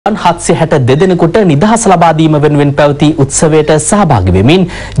762 දෙනෙකුට නිදහස ලබා දීම වෙනුවෙන් පැවති උත්සවයට සහභාගී වෙමින්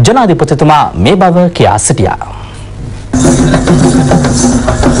ජනාධිපතිතුමා මේ බව කියා සිටියා.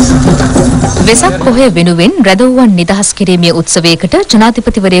 වෙසක් පොහොය වෙනුවෙන් රැඳවුවන් නිදහස් කිරීමේ උත්සවයකට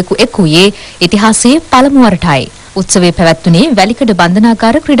ජනාධිපතිවරයෙකු එක් වූයේ ඉතිහාසයේ පළමු වරටයි. උත්සවයේ පැවැත්වුණේ වැලිකඩ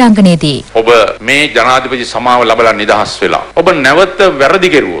බන්ධනාගාර ක්‍රීඩාංගණයේදී. ඔබ මේ ජනාධිපති සමාව ලබලා නිදහස් වෙලා ඔබ නැවත වැරදි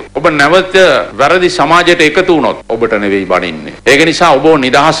කෙරුවොත් ඔබ නැවත වැරදි සමාජයට එකතු වුණොත් ඔබට නෙවෙයි බනින්නේ. ඒක නිසා ඔබ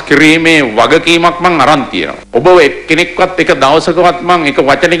නිදහස් කිරීමේ වගකීමක් මං අරන් තියෙනවා. ඔබ එක්කෙනෙක්වත් එක දවසකවත් මං එක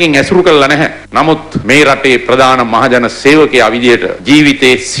වචනකින් ඇසුරු කළා නැහැ. නමුත් මේ රටේ ප්‍රධාන මහජන සේවකයා විදියට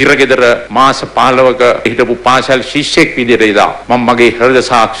ජීවිතේ සිරගෙදර මාස 15ක හිටපු පාසල් ශිෂ්‍යෙක් විදියට ඉදා මම මගේ හෘද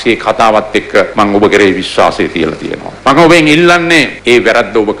සාක්ෂියේ කතාවත් එක්ක මං ඔබ කෙරෙහි විශ්වාසය තියලා තියෙනවා. මම ඔබෙන් ඉල්ලන්නේ ඒ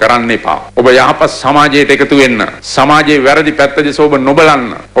වැරද්ද ඔබ කරන්න එපා. ඔබ යහපත් සමාජයට එකතු වෙන්න. සමාජයේ වැරදි පැත්ත දිස ඔබ නොබලන්න.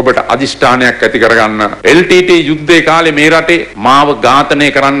 ඔබට අදිෂ්ඨානයක් ඇති කරගන්න. LTT යුද්ධයේ කාලේ මේ රටේ මාව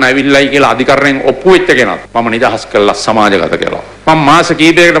ඝාතනය කරන්න ඇවිල්ලායි කියලා අධිකරණයෙන් ඔප්පු වෙච්ච කෙනත් මම නිදහස් කළා සමාජගත කළා. මම මාස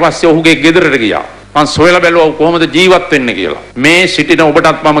කීපයකට පස්සේ ඔහුගේ ගෙදරට ගියා. මං සොයලා බැලුවා කොහොමද ජීවත් වෙන්නේ කියලා. මේ සිටින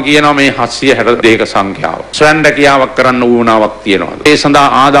ඔබටත් මම කියනවා මේ 762ක සංඛ්‍යාව. ස්වයං රැකියාවක් කරන්න උවමනාවක් තියනවාද? ඒ සඳහා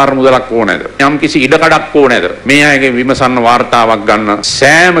ආධාර මුදලක් ඕනේද? යම් කිසි ඉඩකඩක් ඕනේද? මේ අයගේ විමසන්න වාර්තාවක් ගන්න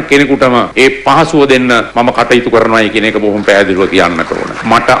සෑම කෙනෙකුටම ඒ පහසුව දෙන්න මම කටයුතු කරනවායි කියන එක බොහොම පැහැදිලිව කියන්නට ඕන.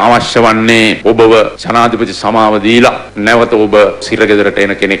 මට අවශ්‍ය වන්නේ ඔබව ජනාධිපති සමාව දීලා නැවත ඔබ සිරගෙදරට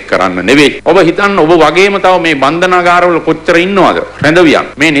එන කෙනෙක් කරන්න නෙවෙයි. ඔබ හිතන්න ඔබ වගේම තව මේ බන්ධනාගාරවල කොච්චර ඉන්නවද?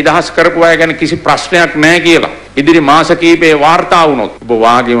 රැඳවියන්. මේ නිදහස් කරපු අය ගැන කිසි ප්‍රශ්නයක් නැහැ කියලා. ඉදිරි මාස කීපේ වාර්තා වුණොත් ඔබ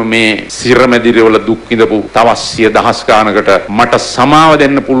වාගේම මේ සිරමැදිරිවල දුක් විඳපු තවස්සිය දහස් ගානකට මට සමාව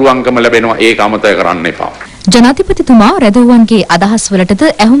දෙන්න පුළුවන්කම ලැබෙනවා. ඒක අමතක කරන්න එපා. ජනාධිපතිතුමා රැඳවුවන්ගේ අදහස් වලටද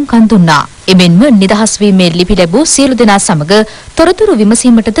ඇහුම්කන් දුන්නා. එමෙන්ම නිදහස් වීමේ ලිපි ලැබූ සියලු දෙනා සමග තොරතුරු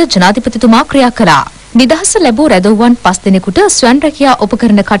විමසීමටද ජනාධිපතිතුමා ක්‍රියා කළා. නිදහස ලැබූ රැඳවුවන් 5 දෙනෙකුට ස්වයං රැකියා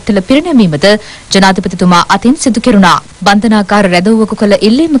උපකරණ කට්ටල පිරිනැමීමද ජනාධිපතිතුමා අතින් සිදු කෙරුණා. බන්ධනාගාර රැඳවුවෙකු කළ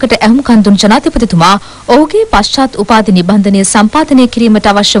ඉල්ලීමකට ඇහුම්කන් දුන් ජනාධිපතිතුමා ඔහුගේ පශ්චාත් උපාධි නිබන්ධනය සම්පාදනය කිරීමට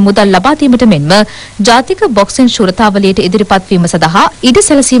අවශ්‍ය මුදල් ලබා දීමට මෙන්ම ජාතික බොක්සින් ශූරතාවලියට ඉදිරිපත් වීම සඳහා ඉඩ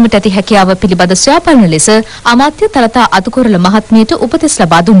සැලසීමට ඇති හැකියාව පිළිබඳ සොයාබලන ලෙස අමාත්‍ය තලතා අතුකොරළ මහත්මියට උපදෙස්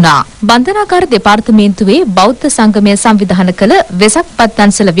ලබා දුන්නා. බන්ධනාගාර දෙපාර්තමේන්තුවේ බෞද්ධ සංගමය සංවිධානය කළ වෙසක් පත්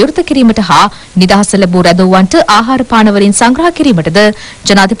දන්සල විවෘත කිරීමට හා නිදහස ලැබූ රැඳවුවන්ට ආහාර පාන වලින් සංග්‍රහ කිරීමටද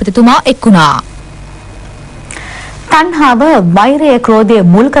ජනාධිපතිතුමා එක් වුණා. තණ්හාව, වෛරය, ක්‍රෝධය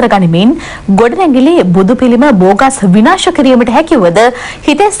මුල් කරගනිමින් ගොඩනැගිලි බුදු පිළිම බෝගස් විනාශ කිරීමට හැකිවද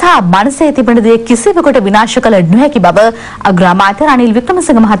හිතේ සහ මනසේ තිබෙන දේ කිසිවෙකුට විනාශ කළ නොහැකි බව අග්‍රාමාත්‍ය රනිල්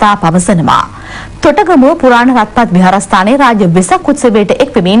වික්‍රමසිංහ මහතා පවසනවා. තොටගමුව පුරාණ රත්පත් විහාරස්ථානයේ රාජ්‍ය වෙසක් උත්සවයට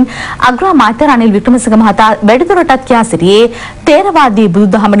එක්වෙමින් අග්‍රාමාත්‍ය රනිල් වික්‍රමසිංහ මහතා වැඩිදුරටත් කියා සිටියේ තේරවාදී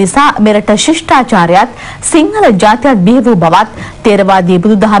බුදුදහම නිසා මෙරට ශිෂ්ටාචාරයත් සිංහල ජාතියත් බිහි වූ බවත් තේරවාදී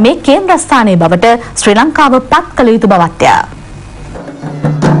බුදුදහමේ කේන්ද්‍රස්ථානයේ බවට ශ්‍රී ලංකාව පත් කළ යුතු බවත්ය.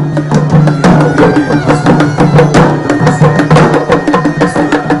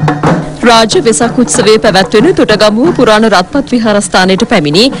 රාජ්‍ය වෙසක් උත්සවයේ පැවැත්වෙන තොටගමුව පුරාණ රත්පත් විහාරස්ථානයට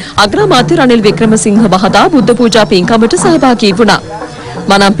පැමිණි අග්‍රාමාත්‍ය රනිල් වික්‍රමසිංහ මහතා බුද්ධ පූජා පින්කමට සහභාගී වුණා.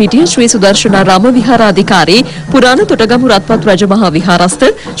 මනම්පිටිය ශ්‍රී සුදර්ශනාරාම විහාරාධිකාරී පුරාණ තොටගමු රත්පත් රජමහා විහාරස්ථ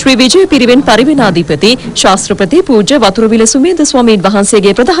ශ්‍රී විජය පිරිවෙන් පරිවෙනාධිපති ශාස්ත්‍රපති පූජ්‍ය වතුරුවිල සුමේද ස්වාමීන්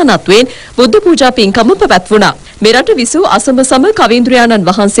වහන්සේගේ ප්‍රධානත්වයෙන් බුද්ධ පූජා පින්කම පැවැත්වුණා. මෙරට විසූ අසඹසම කවීන්ද්‍රයාණන්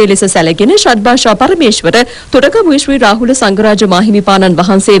වහන්සේ ලෙස සැලකෙන ෂඩ්භාෂා පරමේශ්වර තොටගමුවේ ශ්‍රී රාහුල සංඝරාජ මාහිමිපාණන්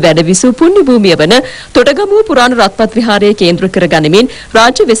වහන්සේ වැඩ විසූ පුණ්‍ය භූමිය වන තොටගමුව පුරාණ රත්පත් විහාරයේ කේන්ද්‍ර කර ගනිමින්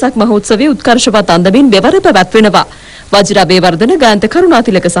රාජ්‍ය වෙසක් මහෝත්සවයේ උත්කර්ෂවත් අන්දමින් මෙවර පැවැත්වෙනවා. වජිරාබේවර්ධන ගාන්ත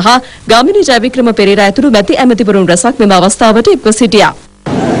කරුණාතිලක සහ ගාමිණී ජයවික්‍රම පෙරේරා ඇතුළු මැති ඇමතිවරුන් රැසක් මෙම අවස්ථාවට එක්ව සිටියා.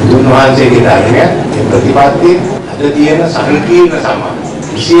 උන්වහන්සේගේ ධර්මය ප්‍රතිපත්තිය අද තියෙන සංකීර්ණ සමාජ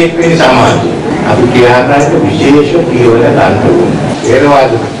 21 වෙනි සමාජය අපි කියහකට විශේෂ පියවර ගන්න ඕනේ.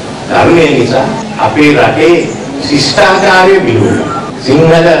 ඒකවාද ධර්මයේ නිසා අපේ රටේ ශිෂ්ටාචාරය බිහිවුණා.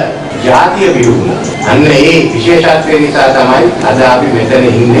 සිංහල ජාතිය බිහිවුණා. අන්න ඒ විශේෂත්වය නිසා තමයි අද අපි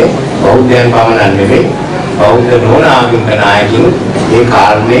මෙතන ඉන්නේ බෞද්ධයන් පමණක් නෙවෙයි බෞද්ධ නොවන ආගමික නායකයන් ඒ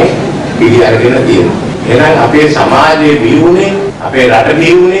කාරණේ පිළි අරගෙන තියෙනවා. එහෙනම් අපේ සමාජයේ බිහිවුනේ අපේ රට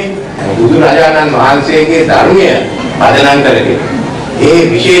බිහිවුනේ බුදුරජාණන් වහන්සේගේ ධර්මය පදනම් කරගෙන. ඒ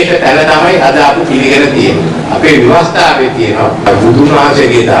විශේෂ තැන තමයි අද අපි පිළිගෙන තියෙන්නේ. අපේ විවස්ථාවේ තියෙනවා බුදුන්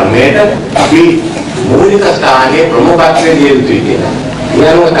වහන්සේගේ ධර්මයට අපි මූලික ස්ථානයේ ප්‍රමුඛත්වය දිය යුතුයි කියලා. ඒ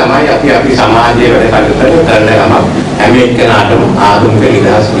අනුව තමයි අපි සමාජයේ වැඩ කටයුතු කරන ගමන් හැම එක්කෙනාටම ආගමික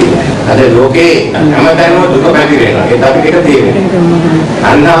නිදහස් කියන්නේ. අද ලෝකේ හැමතැනම දුක පැතිරෙනවා. ඒත් අපි එක තියෙන්නේ.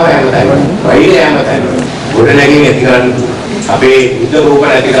 අන්නාව හැමතැනම, වෛරය හැමතැනම. ගොඩනැගිලි ඇති කරන්න අපේ යුද්ධ රූප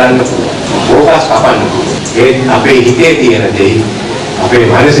නැති කරන්න ඕකස් කපන්න. ඒ අපේ හිතේ තියෙන දේ අපේ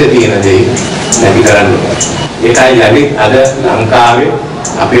මනසේ තියෙන දේ නැති කරන්න ඕනේ. ඒකයි ලැබෙන්නේ අද ලංකාවේ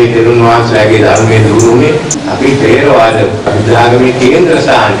අපේ තෙරුන් වහන්සේලාගේ ධර්මයේ දුරුුනේ අපි තේරවාද බුද්ධාගමේ කේන්ද්‍ර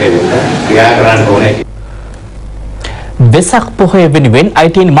ස්ථානයට වෙන්න ක්‍රියා කරන්න ඕනේ. වෙසක් පොහොය වෙනුවෙන්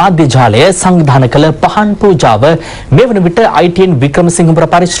ITN මාධ්‍ය ජාලය සංවිධානය කළ පහන් පූජාව මේ වන විට ITN වික්‍රමසිංහපුර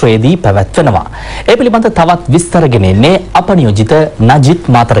පරිශ්‍රයේදී පැවැත්වෙනවා. ඒ පිළිබඳ තවත් විස්තර ගෙන එන්නේ අප නියෝජිත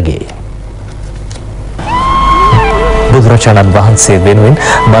නජිත් මාතරගේ. බුදුරජාණන් වහන්සේ වෙනුවෙන්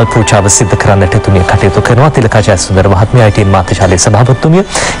බල් පූජාව සිදු කරන්නට එතුමිය කටයුතු කරනවා. තිලකා ජයසුන්දර මහත්මිය ITN මාධ්‍ය ජාලයේ සභාපතිතුමිය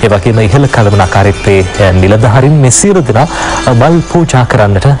ඒ වගේම ඉහළ කළමනාකාරීත්වයේ නිලධාරීන් මේ සියලු දෙනා බල් පූජා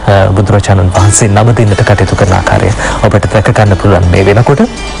කරන්නට බුදුරජාණන් වහන්සේ නම දෙන්නට කටයුතු කරන ආකාරය ඔබට දැක ගන්න පුළුවන් මේ වෙනකොට.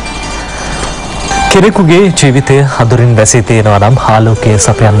 කෙනෙකුගේ ජීවිතය අඳුරින් වැසී තියෙනවා නම් ආලෝකය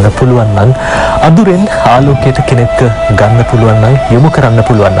සපයන්න පුළුවන් නම් අඳුරෙන් ආලෝකයට කෙනෙක් ගන්න පුළුවන් නම් යොමු කරන්න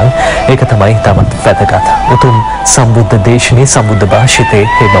පුළුවන් නම් ඒක තමයි තමත් වැදගත්. උතුම් සම්බුද්ධ දේශනේ සම්බුද්ධ භාෂිතේ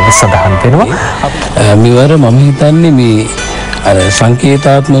ඒ බව සඳහන් වෙනවා. මෙවර මම හිතන්නේ මේ අර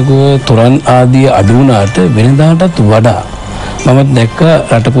සංකේතාත්මකව තොරන් ආදී අඩු වුණාට වෙනදාටත් වඩා මම දැක්ක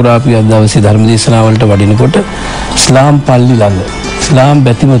රට පුරා අපි අද දවසේ ධර්ම දේශනාව වලට වඩිනකොට ඉස්ලාම් පල්ලි ළඟ ඉස්ලාම්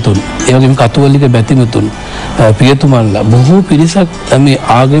බැතිමතුන් ඒ වගේම කතෝලික බැතිමතුන් පියතුමන්ලා බොහෝ පිරිසක් මේ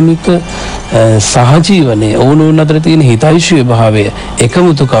ආගමික සහජීවනයේ ඕනෝන් අතර තියෙන හිතෛෂී භාවය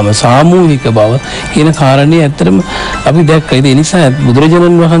එකමුතුකම සාමූහික බව කියන කාරණේ ඇත්තටම අපි දැක්කා. ඒ නිසා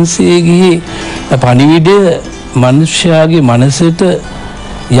බුදුරජාණන් වහන්සේගේ පණිවිඩය මිනිස්යාගේ මනසට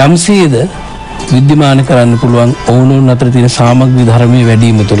යම්සේද විද්‍යමාන කරන්න පුළුවන් ඕනෝන් අතර තියෙන සාමග්‍රී ධර්මයේ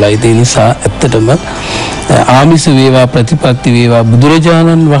වැඩිම තුලයි. ඒ නිසා ඇත්තටම ආමිස වේවා ප්‍රතිපත්ති වේවා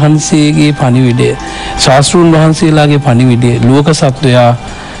බුදුරජාණන් වහන්සේගේ පණිවිඩය ශාස්ත්‍රූන් වහන්සේලාගේ පණිවිඩය ලෝක සත්වයා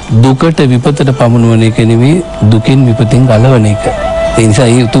දුකට විපතට පමුණුවන එක නෙවෙයි දුකින් විපතින් ගලවන එක. ඒ නිසා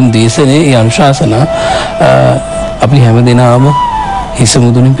මේ උතුම් දේශනේ මේ අනුශාසනා අපි හැමදෙනාම හිස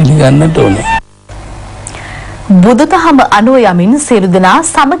මුදුනින් පිළිගන්නට ඕනේ. බුදුදහම අනුව යමින් සියලු දෙනා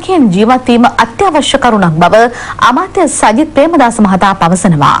සමගියෙන් ජීවත් වීම අත්‍යවශ්‍ය කරුණක් බව අමාත්‍ය සජිත් ප්‍රේමදාස මහතා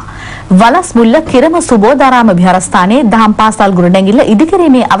පවසනවා. වලස්මුල්ල කිරම සුබෝධාරාම විහාරස්ථානයේ දහම් පාසල් ගොඩනැගිල්ල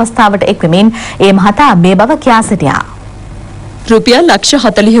ඉදිකිරීමේ අවස්ථාවට එක්වමින් ඒ මහතා මේ බව කියා සිටියා. රුපියල් ලක්ෂ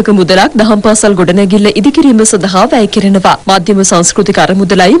 40ක මුදලක් දහම් පාසල් ගොඩනැගිල්ල ඉදිකිරීම සඳහා වැය කෙරෙනවා. මාධ්‍යම සංස්කෘතික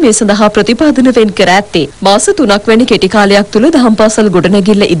අරමුදලයි මේ සඳහා ප්‍රතිපාදන වෙන් කර ඇත්තේ. මාස 3ක් වැනි කෙටි කාලයක් තුල දහම් පාසල්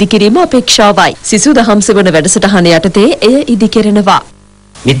ගොඩනැගිල්ල ඉදිකිරීම අපේක්ෂාවයි. සිසු දහම් සෙවන වැඩසටහන යටතේ එය ඉදිකෙරෙනවා.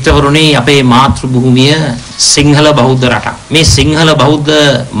 මිත්‍රවරුනි, අපේ මාතෘ භූමිය සිංහල බෞද්ධ රටක්. මේ සිංහල බෞද්ධ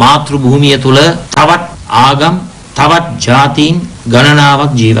මාතෘ භූමිය තුල තවත් ආගම් තවත් ජාතීන්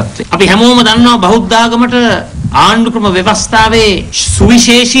ගණනාවක් ජීවත් වෙනවා. අපි හැමෝම දන්නවා බෞද්ධ ආගමට ආණ්ඩුක්‍රම ව්‍යවස්ථාවේ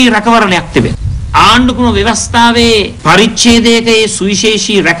සුවිශේෂී රැකවරණයක් තිබෙනවා. ආණ්ඩුක්‍රම ව්‍යවස්ථාවේ පරිච්ඡේදයක ඒ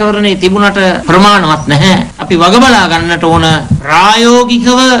සුවිශේෂී රැකවරණේ තිබුණට ප්‍රමාණවත් නැහැ. අපි වග බලා ගන්නට ඕන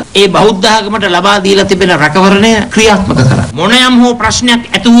ප්‍රායෝගිකව ඒ බෞද්ධ ආගමට ලබා දීලා තිබෙන රැකවරණය ක්‍රියාත්මක කරන්න. මොනෑම් හෝ ප්‍රශ්නයක්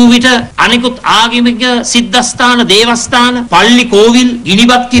ඇති වූ විට අනිකුත් ආගමික සිද්ධාස්ථාන, දේවස්ථාන, පල්ලි කෝවිල්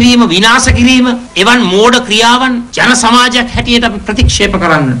ගිනිබත් කිරීම, විනාශ කිරීම, එවන් මෝඩ ක්‍රියාවන් ජන සමාජයක් හැටියට අපි ප්‍රතික්ෂේප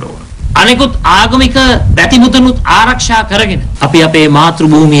කරන්නට ඕන. අනිකුත් ආගමික බැතිමුතුනුත් ආරක්ෂා කරගෙන අපි අපේ මාතෘ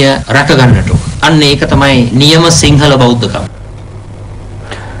භූමිය රැක ගන්නට ඕන. අන්න ඒක තමයි නියම සිංහල බෞද්ධකම.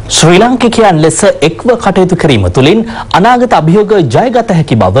 ශ්‍රී ලාංකිකයන් ලෙස එක්ව කටයුතු කිරීම තුළින් අනාගත අභියෝග ජයගත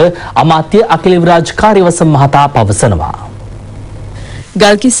හැකි බව අමාත්‍ය අකිල විරාජ් කාර්යවසම් මහතා පවසනවා.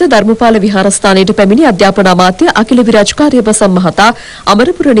 ගල්කිස්ස ධර්මපාල විහාරස්ථානයට පැමිණි අධ්‍යාපන අමාත්‍ය අකිල විරාජ් කාර්යවසම් මහතා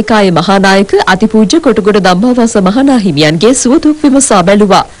අමරපුර නිකායේ මහානායක අතිපූජ්‍ය කොටගොඩ ධම්මාවාස මහා හිමියන්ගේ සුවදුක් විමසා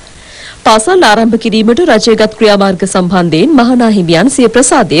බැලුවා. පාසල් ආරම්භ කිරීමට රජයගත් ක්‍රියාමාර්ග සම්බන්ධයෙන් මහා හිමියන් සිය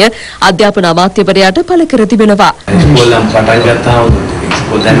ප්‍රසාදය අධ්‍යාපන අමාත්‍යවරයාට පළ කර තිබෙනවා. ඉස්කෝලෙන් පටන් ගත්තාම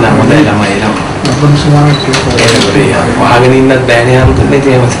ඉස්කෝල දැන් නම් හොඳයි ළමයි එනවා. වහගෙන ඉන්නත් බෑනේ අමුතුනේ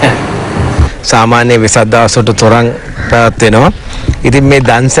තේම. සාමාන්‍ය වෙසක් දවසට තොරන් පැවැත්වෙනවා. ඉතින් මේ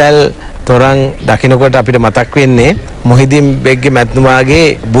දන්සැල් තොරන් දකින්නකොට අපිට මතක් වෙන්නේ මොහිදින් බෙග්ගේ මැතිතුමාගේ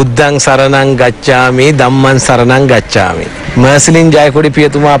බුද්ධං සරණං ගච්ඡාමි ධම්මං සරණං ගච්ඡාමි. මර්සිලින් ජයකොඩි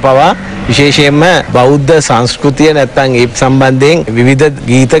පියතුමා පවා විශේෂයෙන්ම බෞද්ධ සංස්කෘතිය නැත්නම් ඒ සම්බන්ධයෙන් විවිධ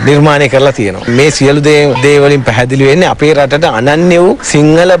ගීත නිර්මාණය කරලා තියෙනවා. මේ සියලු දේ වලින් පැහැදිලි වෙන්නේ අපේ රටට අනන්‍ය වූ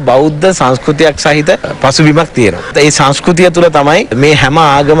සිංහල බෞද්ධ සංස්කෘතියක් සහිත පසුබිමක් තියෙනවා. ඒ සංස්කෘතිය තුළ තමයි මේ හැම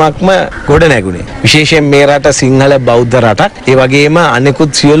ආගමක්ම ගොඩ නැගුණේ. විශේෂයෙන් මේ රට සිංහල බෞද්ධ රටක්. ඒ වගේම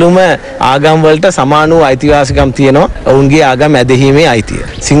අනෙකුත් සියලුම ආගම් වලට සමාන වූ අයිතිවාසිකම් තියෙනවා. ඔවුන්ගේ ආගම් ඇදහිීමේ අයිතිය.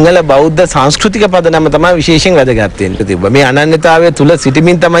 සිංහල බෞද්ධ සංස්කෘතික පදනම තමයි විශේෂයෙන් වැදගත් වෙන්නේ. මේ මේ අනන්‍යතාවය තුල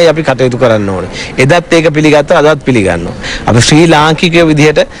සිටමින් තමයි අපි කටයුතු කරන්න ඕනේ. එදත් ඒක පිළිගත්තා අදත් පිළිගන්නවා. අපි ශ්‍රී ලාංකිකයෝ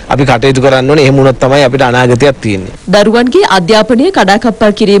විදිහට අපි කටයුතු කරන්න ඕනේ. එහෙම වුණොත් තමයි අපිට අනාගතයක් තියෙන්නේ. දරුවන්ගේ අධ්‍යාපනය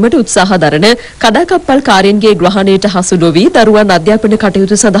කඩාකප්පල් කිරීමට උත්සාහ දරන කඩාකප්පල් කාර්යන්ගේ ග්‍රහණයට හසු නොවී දරුවන් අධ්‍යාපන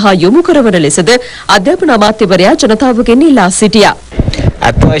කටයුතු සඳහා යොමු කරවන ලෙසද අධ්‍යාපන අමාත්‍යවරයා ජනතාවගෙන් ඉල්ලා සිටියා.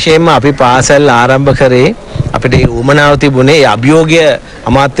 අත් වශයෙන්ම අපි පාසල් ආරම්භ කරේ අපිට උමනාව තිබුණේ අභියෝගය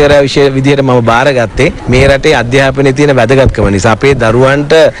අමාත්‍යවරයා විදිහට මම බාරගත්තේ මේ රටේ අධ්‍යාපනයේ තියෙන වැදගත්කම නිසා. අපේ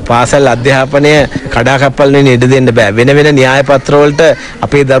දරුවන්ට පාසල් අධ්‍යාපනය කඩාකප්පල් වෙන්න ඉඩ දෙන්න බෑ. වෙන වෙන න්‍යාය පත්‍ර වලට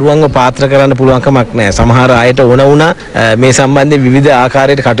අපේ දරුවන්ව පාත්‍ර කරන්න පුළුවන් කමක් නැහැ. සමහර අයට ඕන වුණා මේ සම්බන්ධයෙන් විවිධ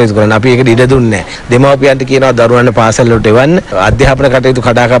ආකාරයට කටයුතු කරන්න. අපි ඒකට ඉඩ දුන්නේ නැහැ. දෙමව්පියන්ට කියනවා දරුවන්ව පාසල් වලට එවන්න. අධ්‍යාපන කටයුතු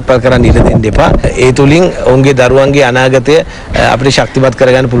කඩාකප්පල් කරන්න ඉඩ දෙන්න එපා. ඒ තුලින් ඔවුන්ගේ දරුවන්ගේ අනාගතය අපිට ශක්තිමත්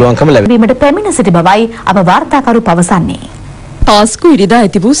කරගන්න පුළුවන්කම ලැබෙනවා. බීමට පැමිණ සිටි බවයි අප වාර්තාකරු පවසන්නේ. පාස්කු ඉරිදා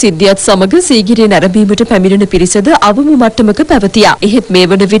ඇති වූ සිද්ධියත් සමග සීගිරිය නැරඹීමට පැමිණෙන පිරිසද අවම මට්ටමක පැවතියා. එහෙත් මේ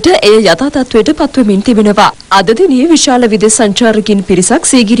වන විට එය යථා තත්ත්වයට පත්වමින් තිබෙනවා. අද දිනේ විශාල විදේශ සංචාරකින් පිරිසක්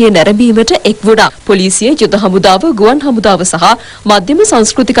සීගිරිය නැරඹීමට එක් වුණා. පොලිසිය, යුද හමුදාව, ගුවන් හමුදාව සහ මධ්‍යම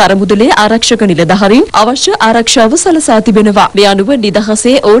සංස්කෘතික අරමුදලේ ආරක්ෂක නිලධාරීන් අවශ්‍ය ආරක්ෂාව සලසා තිබෙනවා. මේ අනුව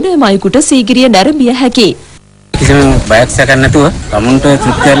නිදහසේ ඕනෑම අයෙකුට සීගිරිය නැරඹිය හැකියි. කිසිම බයක් සැකක් නැතුව අමුන්ට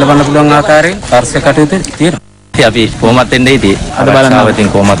තෘප්තිය ලබන්න පුළුවන් ආකාරයෙන් පරිසර කටයුතු තියෙනවා. අපි කොහොමත් එන්නේ ඉතින් අද බලනවතින්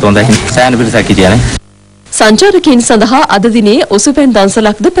කොහොමත් හොඳයි සෑහෙන පිරිසක් හිටියානේ. සංචාරකයන් සඳහා අද දිනේ ඔසුපැන්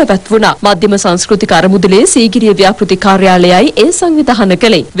දන්සලක්ද පැවැත්වුණා. මධ්‍යම සංස්කෘතික අරමුදලේ සීගිරිය ව්‍යාපෘති කාර්යාලයයි ඒ සංවිධානය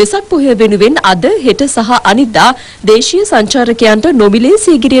කළේ. වෙසක් පොහොය වෙනුවෙන් අද හෙට සහ අනිද්දා දේශීය සංචාරකයන්ට නොමිලේ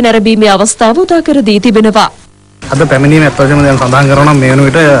සීගිරිය නැරඹීමේ අවස්ථාව උදා කර දී තිබෙනවා. අද පැමිණීම ඇත්තටම දැන් සඳහන් කරනවා නම් මේ වෙන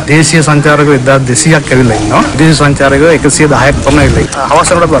විට දේශීය සංචාරකයෝ 1200ක් ඇවිල්ලා ඉන්නවා. දේශීය සංචාරකයෝ 110ක් පමණ ඇවිල්ලා ඉන්නවා. හවස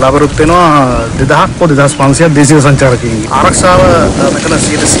වලට බලාපොරොත්තු වෙනවා 2000ක් හෝ 2500ක් දේශීය සංචාරකයන්. ආරක්ෂාව මෙතන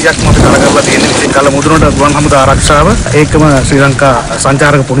 100%ක්ම අපි කරගලා තියෙන විශේෂ කාල මුදුනට ගුවන් හමුදා ආරක්ෂාව, ඒකම ශ්‍රී ලංකා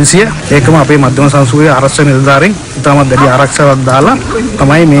සංචාරක පොලිසිය, ඒකම අපේ මධ්‍යම සංස්කෘතික ආරක්ෂක නිලධාරීන් ඉතාමත් දැඩි ආරක්ෂාවක් දාලා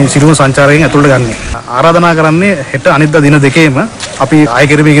තමයි මේ සිරුම සංචාරකයන් ඇතුළට ගන්නේ. ආරාධනා කරන්නේ හෙට අනිද්දා දින දෙකේම අපි ආය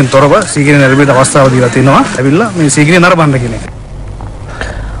කිරීමකින් තොරව සීගිරිය නැරඹීමට අවස්ථාව දීලා තිනවා. ඇවිල්ලා මේ සීගිරිය නරඹන්න කියන එක.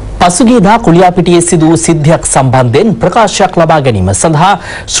 පසුගියදා කුලියාපිටියේ සිදු වූ සිද්ධියක් සම්බන්ධයෙන් ප්‍රකාශයක් ලබා ගැනීම සඳහා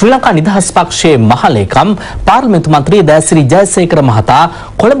ශ්‍රී ලංකා නිදහස් පක්ෂයේ මහලේකම් පාර්ලිමේන්තු මන්ත්‍රී දෑසිරි ජයසේකර මහතා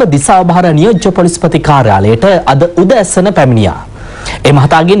කොළඹ දිසාභාර නියෝජ්‍ය පොලිස්පති කාර්යාලයට අද උදෑසන පැමිණියා. ඒ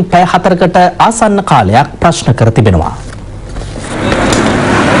මහතාගෙන් පැය 4කට ආසන්න කාලයක් ප්‍රශ්න කර තිබෙනවා.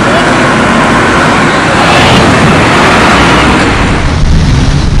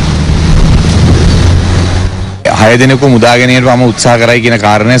 හය දෙනෙකු මුදා ගැනීමට මම උත්සාහ කරයි කියන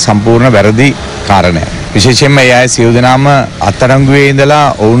කාරණය සම්පූර්ණ වැරදි කාරණයක්. විශේෂයෙන්ම ඒ අය සියලු දෙනාම අත්අඩංගුවේ ඉඳලා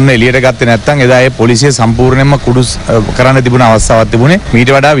ඔවුන් එළියට ගත්තේ නැත්නම් එදා ඒ පොලිසිය සම්පූර්ණයෙන්ම කුඩු කරන්න තිබුණ අවස්ථාවක් තිබුණේ. මීට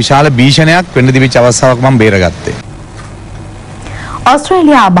වඩා විශාල භීෂණයක් වෙන්න තිබිච්ච අවස්ථාවක් මම බේරගත්තේ.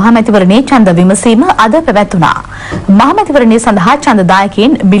 ඔස්ට්‍රේලියා මහමැතිවරණයේ ඡන්ද විමසීම අද පැවැත්වුණා. මහමැතිවරණය සඳහා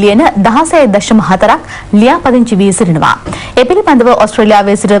ඡන්දදායකයන් බිලියන 16.4ක් ලියාපදිංචි වී සිටිනවා. ඒ පිළිබඳව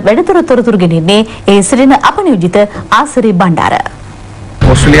ඔස්ට්‍රේලියාවේ සිට වැඩිදුර තොරතුරු ගෙනෙන්නේ ඒ සිටින අපනියෝජිත ආසිරි බණ්ඩාර.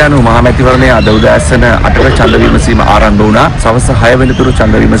 ඔස්ට්‍රේලියානු මහමැතිවරණය අද උදෑසන 8ට ඡන්ද විමසීම ආරම්භ වුණා. සවස් 6 වෙනිතුරු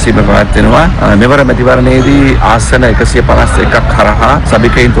ඡන්ද විමසීම පැවැත්වෙනවා. මෙවර මැතිවරණයේදී ආසන 151ක් හරහා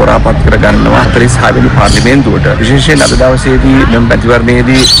සභිකයින් තෝරාපත් කර ගන්නවා 46 වෙනි පාර්ලිමේන්තුවට. විශේෂයෙන් අද දවසේදී මෙම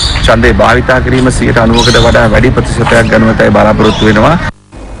මැතිවරණයේදී ඡන්දේ භාවිතා කිරීම 90%කට වඩා වැඩි ප්‍රතිශතයක් ගන්නවතයි බලාපොරොත්තු වෙනවා.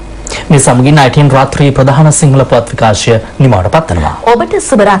 මේ සමගින් 19 රාත්‍රියේ ප්‍රධාන සිංහල පොත් විකාශය නිමවට පත්වනවා. ඔබට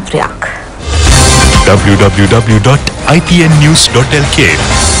සුබ රාත්‍රියක්. www.itnnews.lk